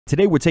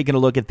Today we're taking a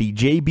look at the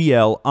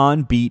JBL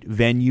OnBeat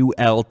Venue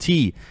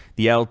LT.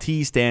 The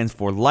LT stands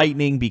for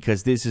Lightning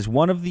because this is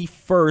one of the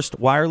first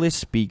wireless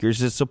speakers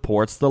that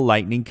supports the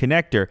Lightning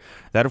connector.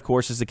 That, of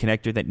course, is the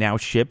connector that now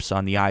ships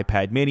on the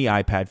iPad mini,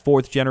 iPad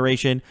 4th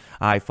generation,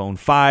 iPhone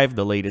 5,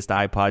 the latest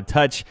iPod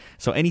Touch.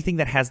 So anything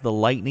that has the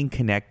Lightning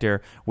connector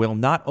will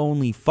not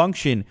only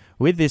function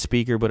with this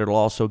speaker, but it'll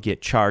also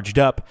get charged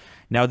up.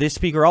 Now, this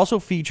speaker also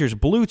features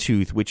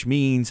Bluetooth, which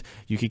means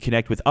you can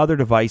connect with other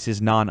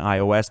devices,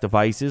 non-iOS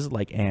devices,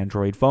 like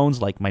Android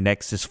phones, like my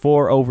Nexus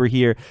 4 over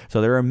here. So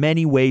there are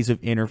many ways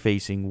of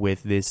interfacing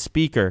with this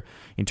speaker.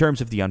 In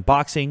terms of the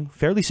unboxing,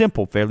 fairly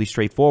simple, fairly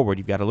straightforward.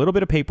 You've got a little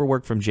bit of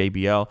paperwork from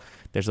JBL.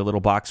 There's a little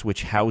box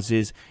which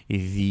houses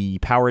the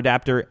power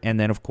adapter, and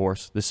then, of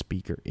course, the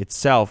speaker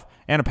itself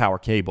and a power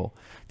cable.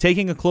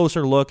 Taking a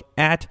closer look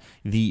at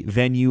the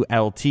Venue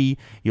LT,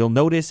 you'll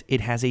notice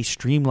it has a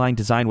streamlined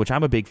design, which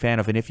I'm a big fan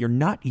of. And if you're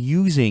not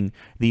using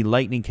the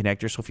Lightning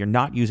connector, so if you're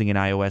not using an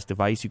iOS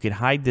device, you can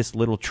hide this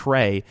little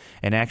tray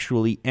and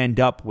actually end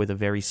up with a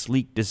very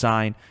sleek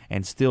design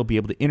and still be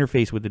able to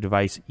interface with the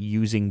device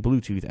using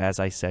Bluetooth, as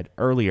I said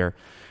earlier.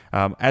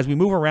 As we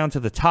move around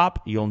to the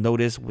top, you'll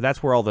notice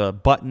that's where all the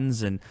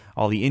buttons and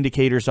all the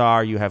indicators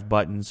are. You have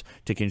buttons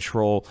to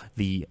control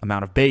the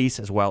amount of bass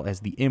as well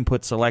as the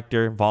input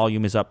selector.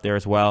 Volume is up there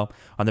as well.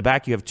 On the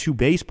back, you have 2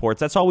 bass ports.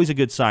 That's always a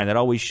good sign. That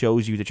always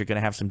shows you that you're going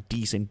to have some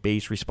decent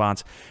bass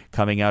response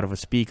coming out of a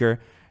speaker.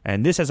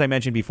 And this, as I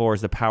mentioned before,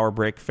 is the power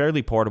brick.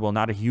 Fairly portable,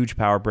 not a huge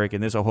power brick,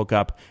 and this will hook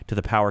up to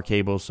the power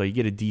cable, so you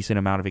get a decent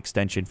amount of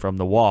extension from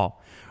the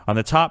wall. On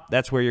the top,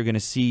 that's where you're going to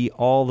see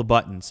all the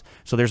buttons.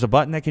 So there's a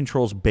button that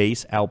controls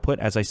bass output,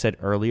 as I said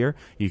earlier.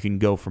 You can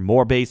go for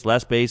more bass,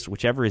 less bass,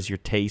 whichever is your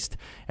taste.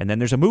 And then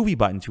there's a movie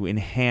button to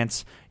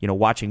enhance,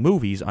 watching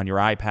movies on your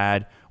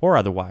iPad or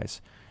otherwise.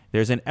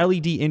 There's an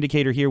LED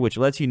indicator here which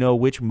lets you know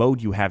which mode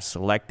you have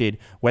selected,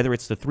 whether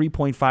it's the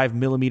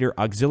 3.5mm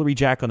auxiliary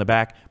jack on the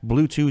back,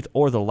 Bluetooth,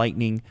 or the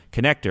Lightning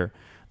connector.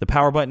 The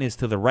power button is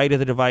to the right of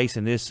the device,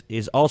 and this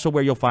is also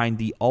where you'll find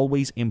the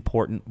always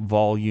important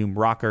volume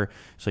rocker,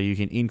 so you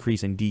can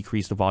increase and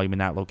decrease the volume in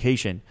that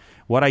location.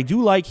 What I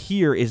do like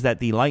here is that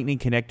the Lightning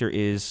connector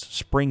is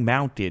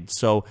spring-mounted,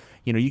 so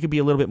you can be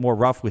a little bit more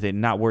rough with it and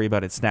not worry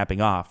about it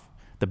snapping off.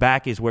 The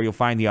back is where you'll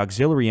find the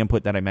auxiliary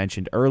input that I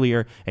mentioned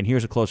earlier, and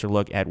here's a closer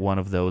look at one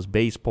of those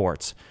bass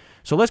ports.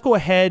 So let's go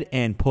ahead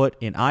and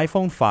put an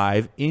iPhone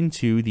 5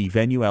 into the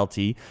Venue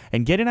LT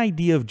and get an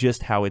idea of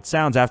just how it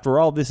sounds. After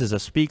all, this is a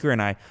speaker,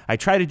 and I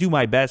try to do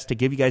my best to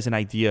give you guys an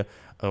idea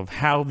of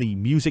how the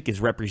music is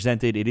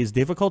represented. It is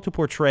difficult to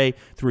portray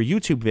through a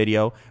YouTube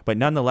video, but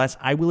nonetheless,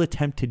 I will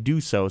attempt to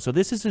do so. So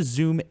this is a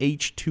Zoom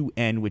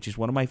H2N, which is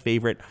one of my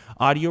favorite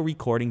audio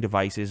recording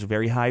devices,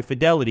 very high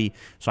fidelity.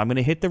 So I'm going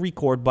to hit the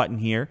record button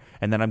here,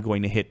 and then I'm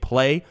going to hit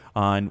play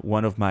on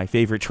one of my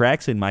favorite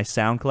tracks in my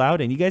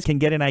SoundCloud, and you guys can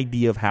get an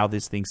idea of how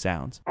this thing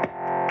sounds.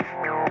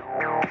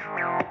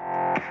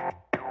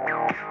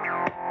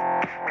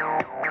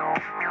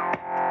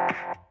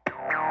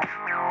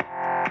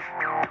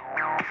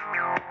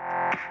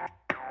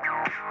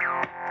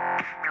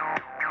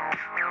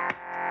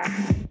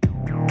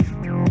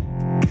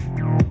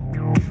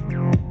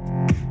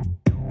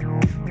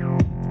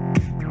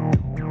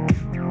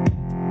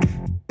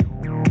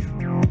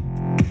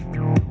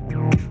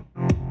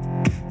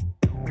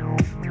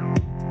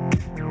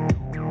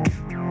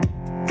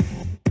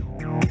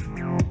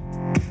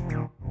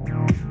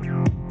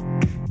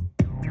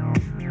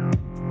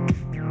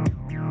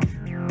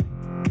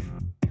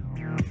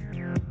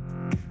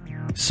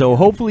 So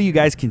hopefully you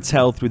guys can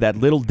tell through that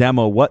little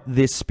demo what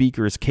this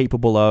speaker is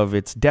capable of.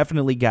 It's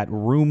definitely got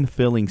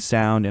room-filling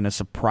sound and a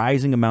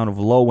surprising amount of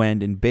low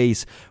end and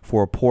bass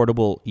for a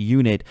portable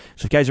unit.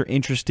 So if you guys are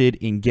interested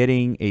in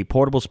getting a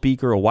portable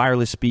speaker, a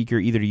wireless speaker,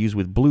 either to use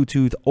with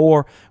Bluetooth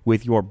or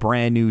with your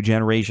brand new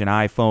generation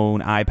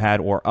iPhone,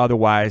 iPad, or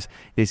otherwise,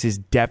 this is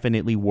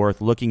definitely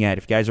worth looking at.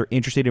 If you guys are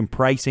interested in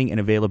pricing and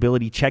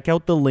availability, check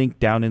out the link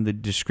down in the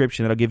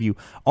description. That'll give you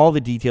all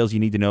the details you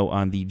need to know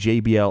on the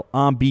JBL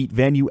OnBeat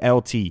Venue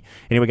LT.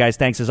 Anyway, guys,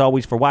 thanks as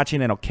always for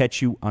watching, and I'll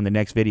catch you on the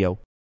next video.